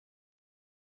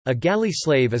A galley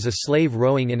slave is a slave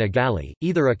rowing in a galley,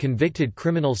 either a convicted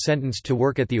criminal sentenced to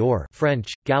work at the oar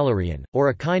French, galérien, or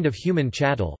a kind of human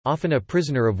chattel, often a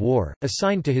prisoner of war,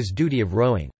 assigned to his duty of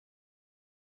rowing.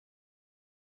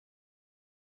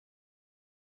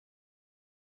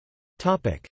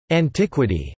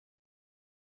 Antiquity.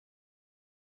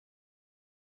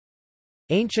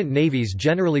 Ancient navies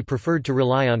generally preferred to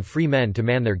rely on free men to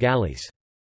man their galleys.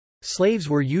 Slaves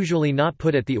were usually not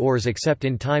put at the oars except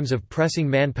in times of pressing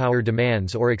manpower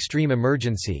demands or extreme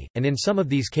emergency, and in some of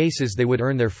these cases they would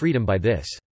earn their freedom by this.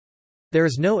 There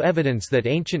is no evidence that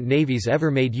ancient navies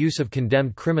ever made use of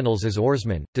condemned criminals as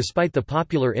oarsmen, despite the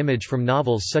popular image from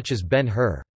novels such as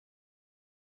Ben-Hur.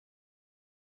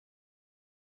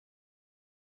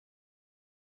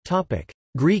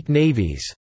 Greek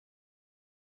navies.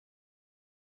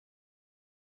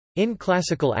 In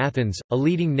classical Athens, a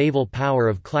leading naval power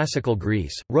of classical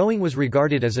Greece, rowing was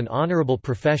regarded as an honorable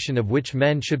profession of which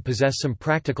men should possess some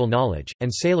practical knowledge, and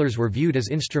sailors were viewed as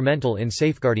instrumental in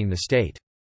safeguarding the state.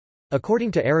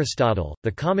 According to Aristotle,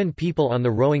 the common people on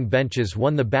the rowing benches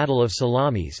won the Battle of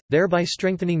Salamis, thereby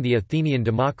strengthening the Athenian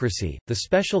democracy. The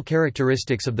special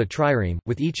characteristics of the trireme,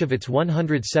 with each of its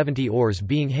 170 oars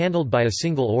being handled by a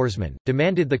single oarsman,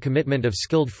 demanded the commitment of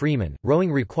skilled freemen. Rowing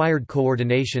required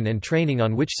coordination and training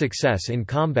on which success in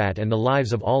combat and the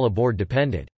lives of all aboard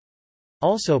depended.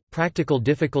 Also, practical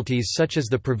difficulties such as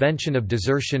the prevention of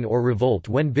desertion or revolt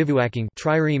when bivouacking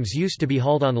triremes used to be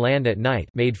hauled on land at night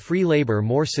made free labor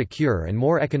more secure and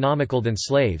more economical than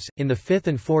slaves. In the 5th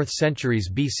and 4th centuries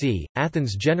BC,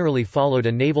 Athens generally followed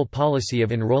a naval policy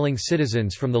of enrolling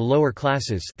citizens from the lower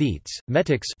classes thetes,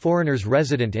 metics foreigners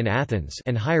resident in Athens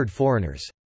and hired foreigners.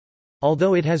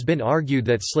 Although it has been argued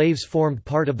that slaves formed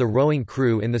part of the rowing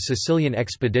crew in the Sicilian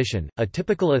expedition, a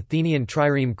typical Athenian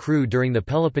trireme crew during the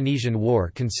Peloponnesian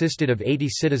War consisted of 80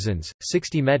 citizens,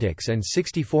 60 metics and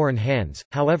 60 foreign hands.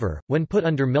 However, when put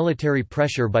under military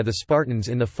pressure by the Spartans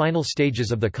in the final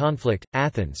stages of the conflict,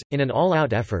 Athens, in an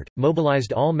all-out effort,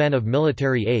 mobilized all men of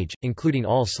military age, including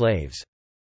all slaves.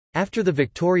 After the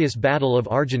victorious Battle of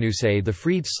Arginusae, the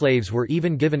freed slaves were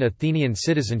even given Athenian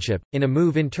citizenship, in a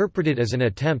move interpreted as an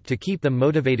attempt to keep them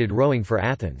motivated rowing for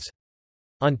Athens.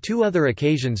 On 2 other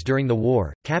occasions during the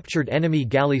war, captured enemy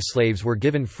galley slaves were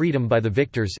given freedom by the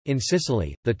victors. In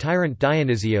Sicily, the tyrant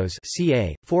Dionysios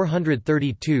ca.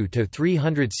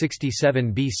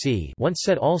 432–367 BC once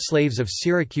set all slaves of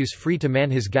Syracuse free to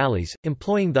man his galleys,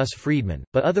 employing thus freedmen,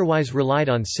 but otherwise relied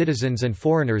on citizens and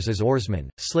foreigners as oarsmen.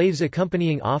 Slaves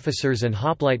accompanying officers and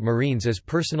hoplite marines as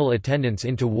personal attendants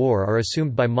into war are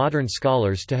assumed by modern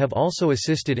scholars to have also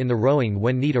assisted in the rowing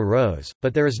when need arose,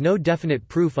 but there is no definite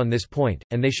proof on this point,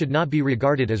 and they should not be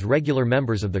regarded as regular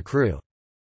members of the crew.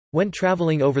 When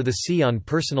traveling over the sea on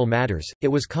personal matters, it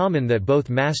was common that both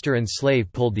master and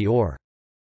slave pulled the oar.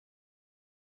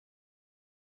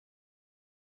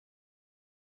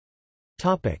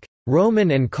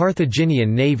 Roman and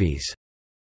Carthaginian navies.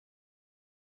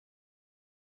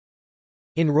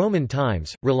 In Roman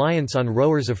times, reliance on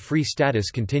rowers of free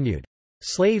status continued.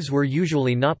 Slaves were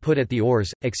usually not put at the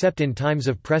oars, except in times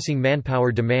of pressing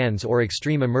manpower demands or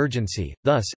extreme emergency.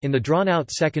 Thus, in the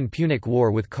drawn-out Second Punic War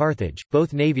with Carthage,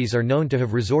 both navies are known to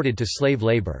have resorted to slave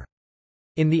labor.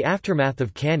 In the aftermath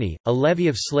of Cannae, a levy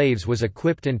of slaves was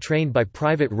equipped and trained by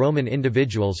private Roman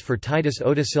individuals for Titus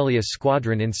Oticilius'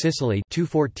 squadron in Sicily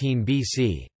 214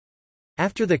 BC.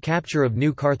 After the capture of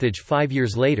New Carthage 5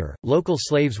 years later, local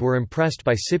slaves were impressed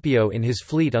by Scipio in his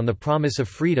fleet on the promise of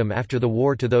freedom after the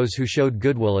war to those who showed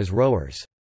goodwill as rowers.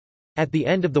 At the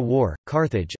end of the war,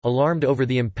 Carthage, alarmed over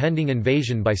the impending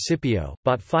invasion by Scipio,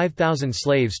 bought 5,000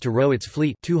 slaves to row its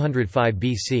fleet 205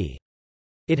 BC.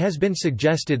 It has been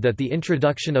suggested that the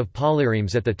introduction of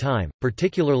polyremes at the time,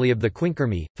 particularly of the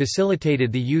quinquereme,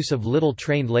 facilitated the use of little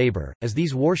trained labor, as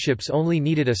these warships only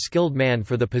needed a skilled man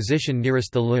for the position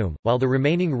nearest the loom, while the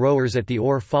remaining rowers at the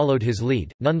oar followed his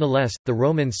lead. Nonetheless, the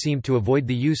Romans seemed to avoid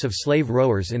the use of slave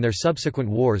rowers in their subsequent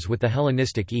wars with the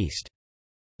Hellenistic East.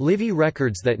 Livy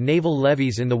records that naval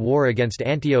levies in the war against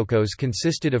Antiochos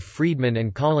consisted of freedmen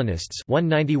and colonists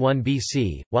 191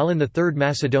 BC, while in the Third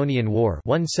Macedonian War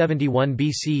 171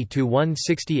 BC to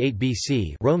 168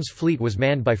 BC Rome's fleet was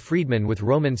manned by freedmen with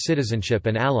Roman citizenship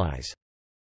and allies.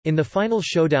 In the final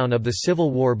showdown of the civil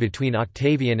war between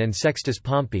Octavian and Sextus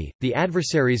Pompey, the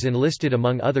adversaries enlisted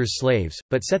among others slaves,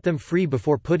 but set them free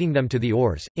before putting them to the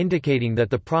oars, indicating that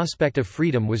the prospect of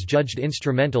freedom was judged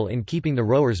instrumental in keeping the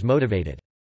rowers motivated.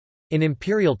 In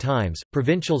imperial times,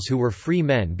 provincials who were free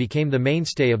men became the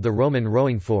mainstay of the Roman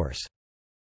rowing force.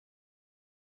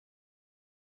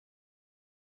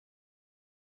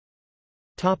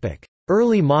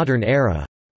 Early modern era.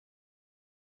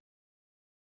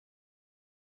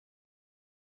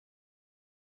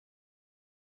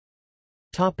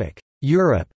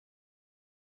 Europe.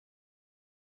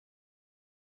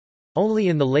 Only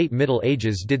in the late Middle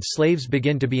Ages did slaves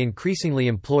begin to be increasingly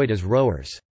employed as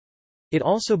rowers. It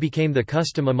also became the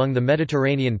custom among the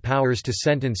Mediterranean powers to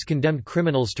sentence condemned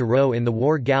criminals to row in the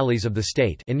war galleys of the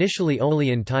state, initially only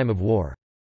in time of war.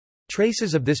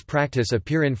 Traces of this practice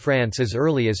appear in France as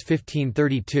early as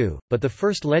 1532, but the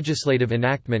first legislative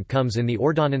enactment comes in the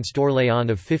Ordonnance d'Orléans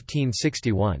of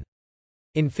 1561.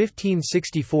 In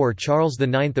 1564 Charles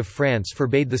IX of France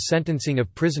forbade the sentencing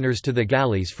of prisoners to the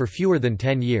galleys for fewer than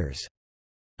 10 years.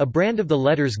 A brand of the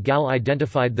letters Gal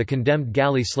identified the condemned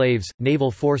galley slaves.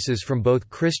 Naval forces from both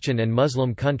Christian and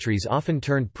Muslim countries often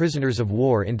turned prisoners of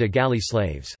war into galley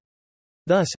slaves.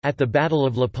 Thus, at the Battle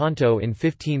of Lepanto in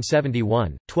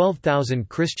 1571, 12,000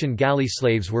 Christian galley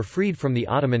slaves were freed from the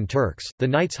Ottoman Turks. The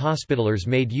Knights Hospitallers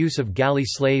made use of galley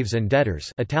slaves and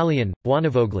debtors, Italian,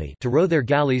 buonavogli, to row their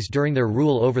galleys during their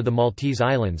rule over the Maltese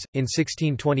Islands. In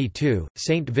 1622,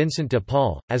 Saint Vincent de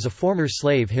Paul, as a former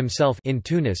slave himself in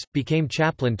Tunis, became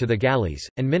chaplain to the galleys,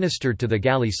 and ministered to the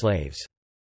galley slaves.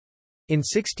 In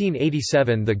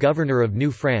 1687 the governor of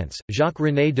New France,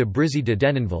 Jacques-René de Brizzy de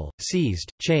Denonville,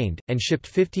 seized, chained, and shipped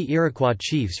 50 Iroquois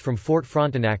chiefs from Fort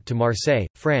Frontenac to Marseille,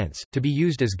 France, to be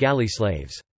used as galley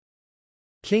slaves.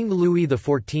 King Louis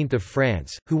XIV of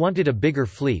France, who wanted a bigger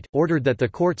fleet, ordered that the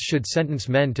courts should sentence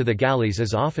men to the galleys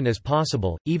as often as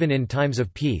possible, even in times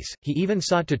of peace. He even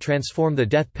sought to transform the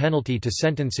death penalty to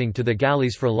sentencing to the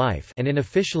galleys for life, and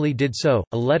unofficially did so.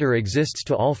 A letter exists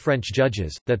to all French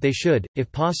judges, that they should,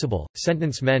 if possible,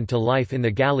 sentence men to life in the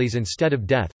galleys instead of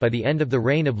death. By the end of the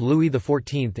reign of Louis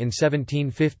XIV in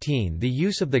 1715, the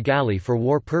use of the galley for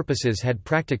war purposes had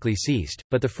practically ceased,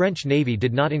 but the French navy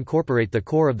did not incorporate the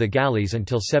corps of the galleys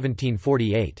until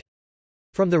 1748.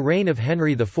 From the reign of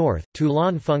Henry IV,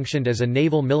 Toulon functioned as a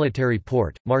naval military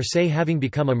port, Marseille having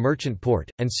become a merchant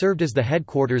port, and served as the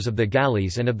headquarters of the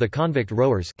galleys and of the convict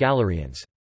rowers Galerians.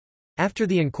 After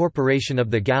the incorporation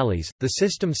of the galleys, the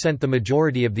system sent the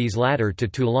majority of these latter to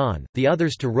Toulon, the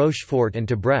others to Rochefort and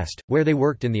to Brest, where they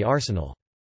worked in the arsenal.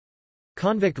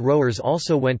 Convict rowers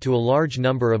also went to a large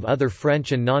number of other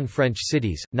French and non-French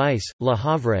cities, Nice, Le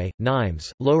Havre,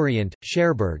 Nimes, Lorient,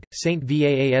 Cherbourg,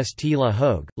 Saint-Vaast-la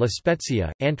Hogue, La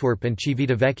Spezia, Antwerp and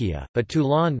Civitavecchia, but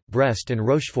Toulon, Brest and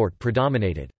Rochefort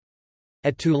predominated.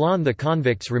 At Toulon the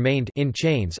convicts remained in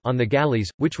chains on the galleys,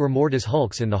 which were moored as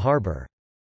hulks in the harbour.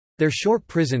 Their short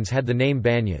prisons had the name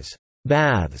bagnes,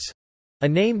 baths, a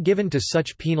name given to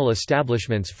such penal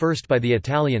establishments first by the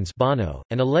Italians Bano,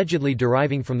 and allegedly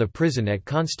deriving from the prison at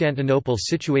Constantinople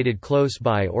situated close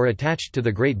by or attached to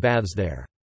the Great Baths there.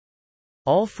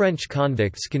 All French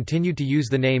convicts continued to use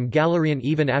the name Galerian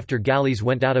even after galleys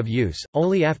went out of use.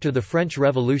 Only after the French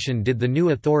Revolution did the new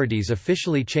authorities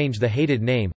officially change the hated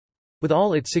name—with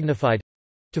all it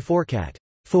signified—to forcat,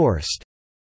 forced.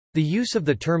 The use of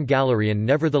the term Galerian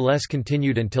nevertheless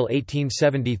continued until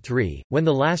 1873, when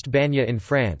the last bagne in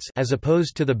France, as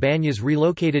opposed to the bagnes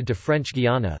relocated to French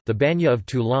Guiana, the bagne of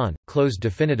Toulon, closed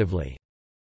definitively.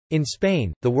 In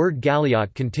Spain, the word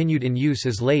galliot continued in use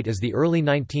as late as the early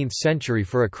 19th century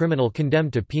for a criminal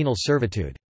condemned to penal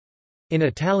servitude. In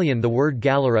Italian the word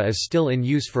galera is still in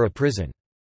use for a prison.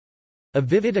 A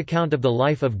vivid account of the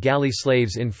life of galley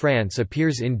slaves in France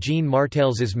appears in Jean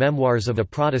Martel's Memoirs of a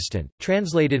Protestant,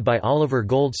 translated by Oliver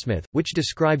Goldsmith, which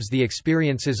describes the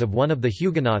experiences of one of the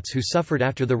Huguenots who suffered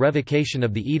after the revocation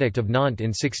of the Edict of Nantes in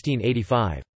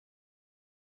 1685.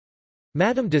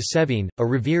 Madame de Sévigné, a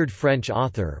revered French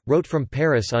author, wrote from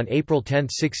Paris on April 10,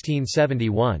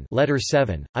 1671, Letter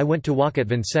 7, I went to walk at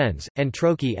Vincennes, and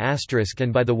Troquet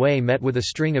and by the way met with a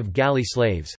string of galley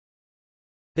slaves.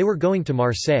 They were going to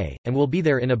Marseille, and will be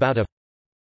there in about a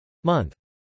month.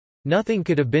 Nothing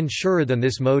could have been surer than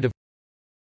this mode of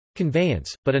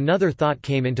conveyance, but another thought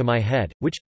came into my head,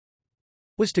 which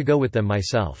was to go with them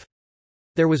myself.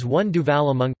 There was one Duval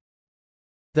among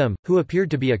them, who appeared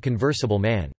to be a conversable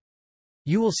man.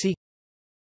 You will see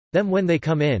them when they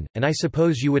come in, and I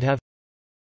suppose you would have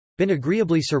been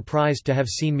agreeably surprised to have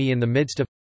seen me in the midst of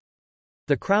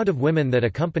the crowd of women that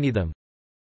accompany them.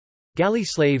 Galley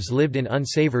slaves lived in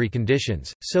unsavory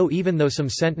conditions, so even though some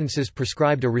sentences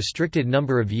prescribed a restricted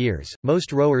number of years,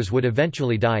 most rowers would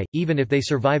eventually die, even if they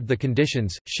survived the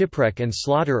conditions, shipwreck and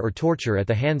slaughter or torture at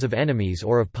the hands of enemies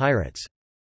or of pirates.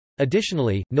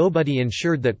 Additionally, nobody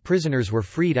ensured that prisoners were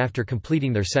freed after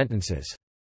completing their sentences.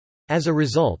 As a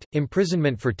result,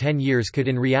 imprisonment for 10 years could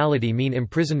in reality mean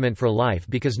imprisonment for life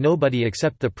because nobody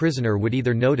except the prisoner would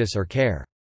either notice or care.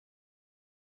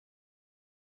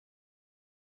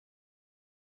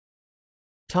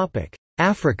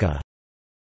 Africa.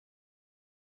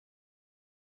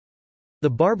 The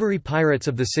Barbary pirates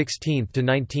of the 16th to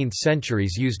 19th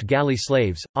centuries used galley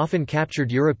slaves, often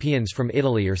captured Europeans from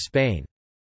Italy or Spain.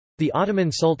 The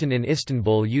Ottoman Sultan in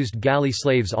Istanbul used galley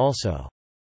slaves also.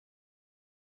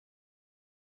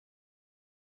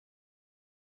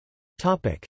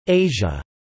 Asia.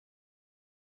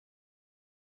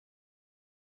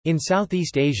 In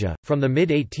Southeast Asia, from the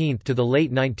mid-18th to the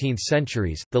late 19th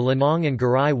centuries, the Lenong and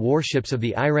Garai warships of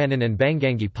the Iranan and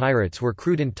Bangangi pirates were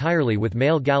crewed entirely with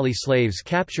male galley slaves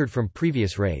captured from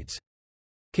previous raids.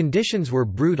 Conditions were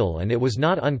brutal and it was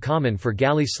not uncommon for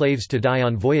galley slaves to die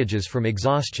on voyages from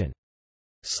exhaustion.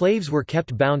 Slaves were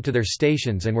kept bound to their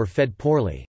stations and were fed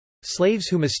poorly. Slaves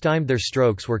who mistimed their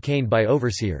strokes were caned by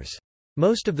overseers.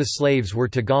 Most of the slaves were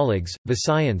Tagalogs,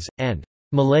 Visayans, and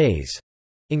Malays,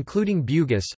 including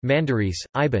Bugis, Mandaris,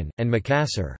 Iban, and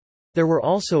Makassar. There were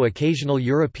also occasional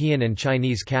European and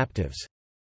Chinese captives.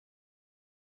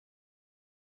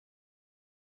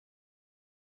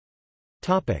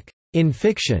 In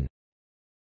fiction.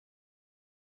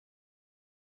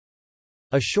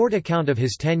 A short account of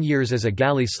his 10 years as a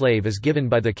galley slave is given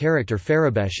by the character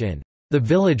Farabesh in The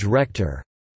Village Rector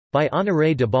by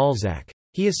Honoré de Balzac.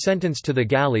 He is sentenced to the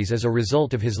galleys as a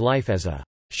result of his life as a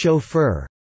chauffeur.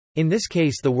 In this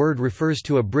case the word refers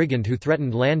to a brigand who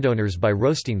threatened landowners by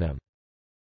roasting them.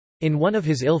 In one of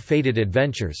his ill-fated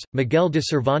adventures, Miguel de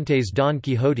Cervantes' Don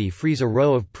Quixote frees a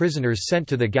row of prisoners sent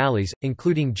to the galleys,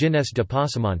 including Ginés de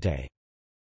Pasamonte.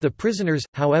 The prisoners,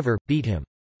 however, beat him.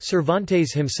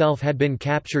 Cervantes himself had been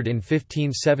captured in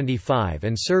 1575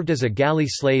 and served as a galley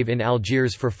slave in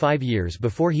Algiers for 5 years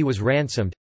before he was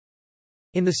ransomed.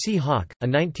 In The Sea Hawk, a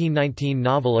 1919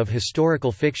 novel of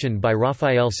historical fiction by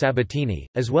Raphael Sabatini,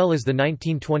 as well as the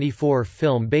 1924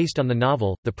 film based on the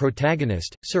novel, the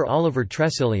protagonist, Sir Oliver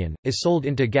Tressilian, is sold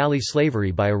into galley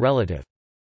slavery by a relative.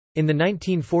 In the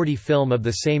 1940 film of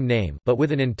the same name but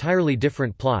with an entirely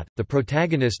different plot, the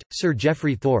protagonist, Sir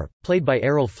Geoffrey Thorpe, played by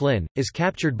Errol Flynn, is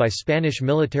captured by Spanish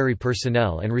military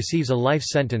personnel and receives a life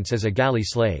sentence as a galley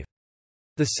slave.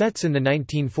 The sets in the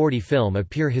 1940 film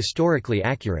appear historically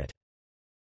accurate.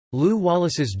 Lew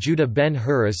Wallace's Judah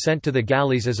Ben-Hur is sent to the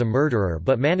galleys as a murderer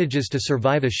but manages to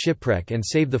survive a shipwreck and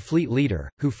save the fleet leader,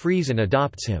 who frees and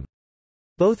adopts him.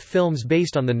 Both films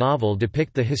based on the novel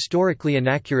depict the historically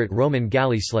inaccurate Roman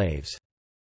galley slaves.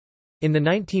 In the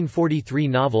 1943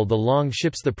 novel The Long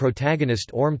Ships the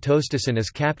protagonist Orm Tostason is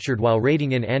captured while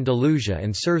raiding in Andalusia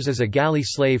and serves as a galley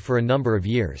slave for a number of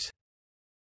years.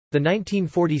 The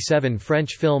 1947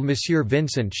 French film Monsieur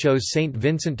Vincent shows Saint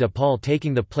Vincent de Paul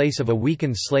taking the place of a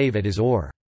weakened slave at his oar.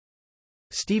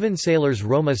 Stephen Saylor's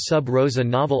Roma sub rosa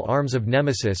novel Arms of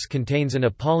Nemesis contains an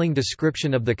appalling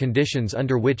description of the conditions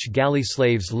under which galley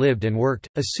slaves lived and worked,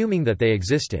 assuming that they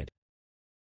existed.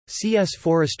 C.S.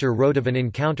 Forrester wrote of an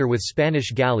encounter with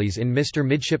Spanish galleys in Mr.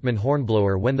 Midshipman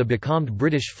Hornblower when the becalmed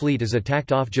British fleet is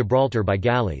attacked off Gibraltar by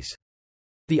galleys.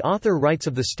 The author writes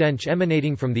of the stench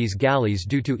emanating from these galleys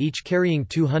due to each carrying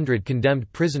 200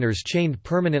 condemned prisoners chained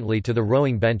permanently to the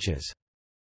rowing benches.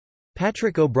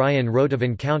 Patrick O'Brien wrote of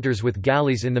encounters with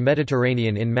galleys in the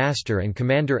Mediterranean in Master and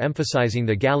Commander, emphasizing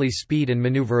the galley's speed and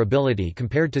maneuverability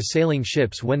compared to sailing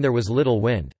ships when there was little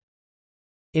wind.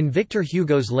 In Victor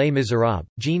Hugo's Les Miserables,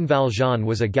 Jean Valjean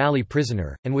was a galley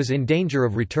prisoner, and was in danger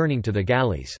of returning to the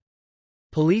galleys.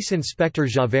 Police Inspector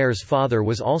Javert's father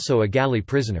was also a galley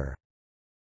prisoner.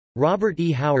 Robert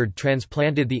E. Howard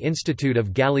transplanted the institute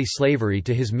of galley slavery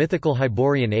to his mythical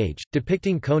Hyborian age,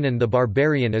 depicting Conan the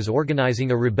Barbarian as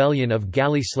organizing a rebellion of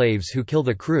galley slaves who kill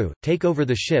the crew, take over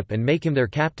the ship and make him their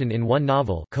captain in one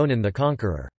novel, Conan the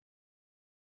Conqueror.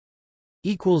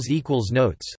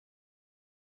 Notes